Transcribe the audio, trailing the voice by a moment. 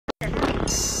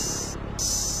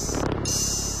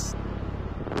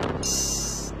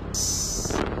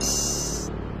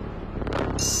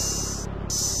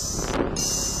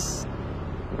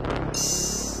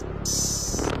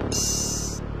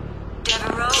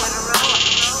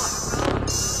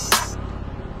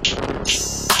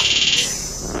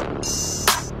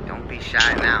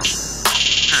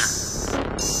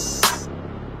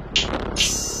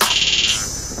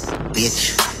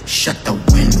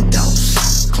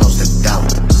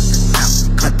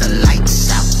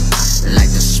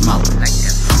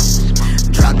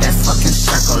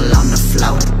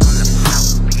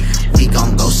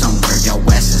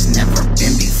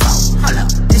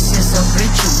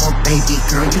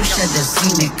you should've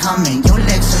seen it coming. Your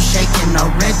legs are shaking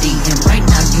already, and right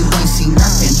now you ain't seen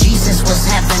nothing. Jesus was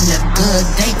having a good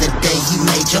day the day he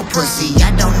made your pussy.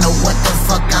 I don't know what the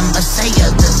fuck I'ma say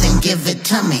other than give it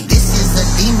to me. This is a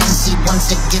demon, see, once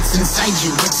it gets inside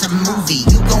you, it's a movie.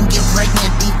 You gon' get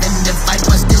pregnant even if I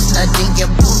was this nut in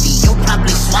your booty. You'll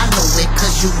probably swallow it,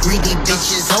 cause you greedy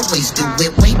bitches always do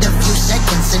it. Wait a few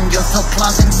seconds and you'll feel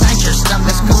claws inside your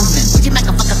stomach's moving. Would you make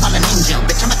a fucking fallen angel?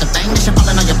 Bitch, I'm at the bang, this shit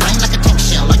falling on your brain like a tank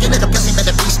shell. All your little pussy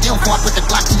better be still. Fought with the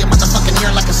Glock to your motherfucking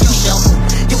ear like a seashell.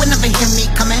 You would never hear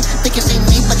me coming. Think you seen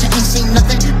me, but you ain't seen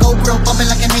nothing. Go real bumping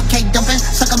like an AK dumping.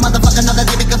 Suck a motherfucker, another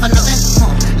day good for nothing.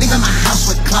 Leaving my house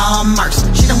with claw marks.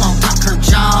 She don't want talk, her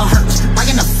jaw hurts. Why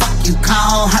in the fuck you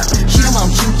call her? She don't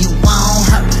want you want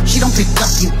her. She don't pick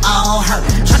up, you all hurt.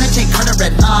 Tryna take her to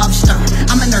Red Lobster.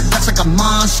 I'm in her guts like a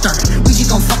monster. Weezy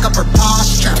gon' fuck up her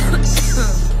posture.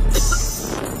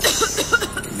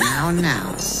 Now,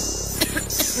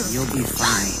 you'll be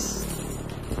fine.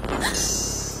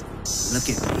 Look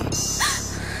at me.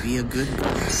 Be a good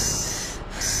girl.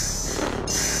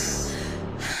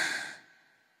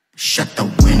 Shut the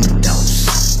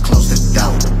windows, close the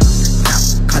door,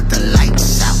 cut the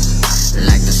lights out,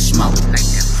 light the smoke,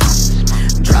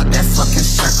 drop that fucking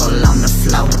circle on the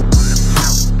floor.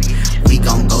 We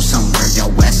gon' go somewhere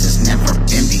your ass has never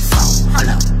been before. Hold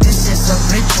up. This is a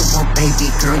ritual,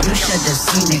 baby girl, you should've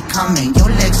seen it coming.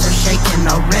 Your legs are shaking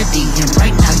already, and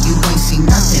right now you ain't seen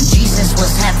nothing. Jesus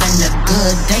was having a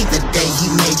good day the day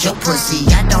he made your pussy.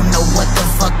 I don't know what the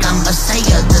fuck I'ma say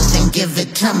other than give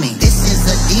it to me. This is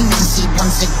a demon, see,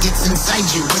 once it gets inside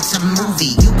you, it's a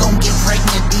movie. You gon' get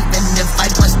pregnant even if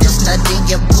I was this nut in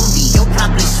your booty. You'll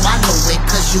probably swallow it,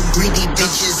 cause you greedy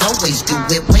bitches always do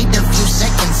it. Wait a few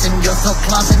seconds and you'll feel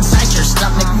claws inside your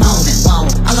stomach moving. Whoa,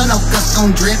 all of no guts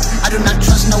gon' drip. I do not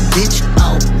trust no bitch.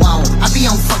 Oh, whoa, I be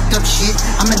on fucked up shit.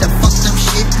 I'm in the fucked up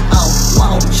shit. Oh,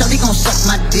 whoa, Shawty gon' suck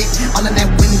my dick all in that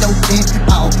window tint.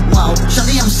 Oh, whoa,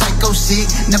 Shawty, I'm psycho sick.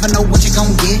 Never know what you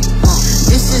gon' get.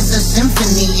 This is a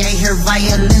symphony. I hear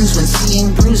violins when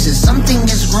seeing bruises. Something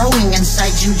is growing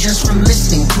inside you just from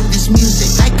listening to this music.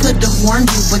 I could've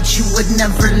warned you, but you would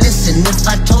never listen if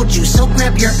I told you. So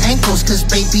grab your ankles, cause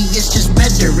baby, it's just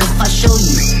better if I show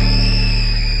you.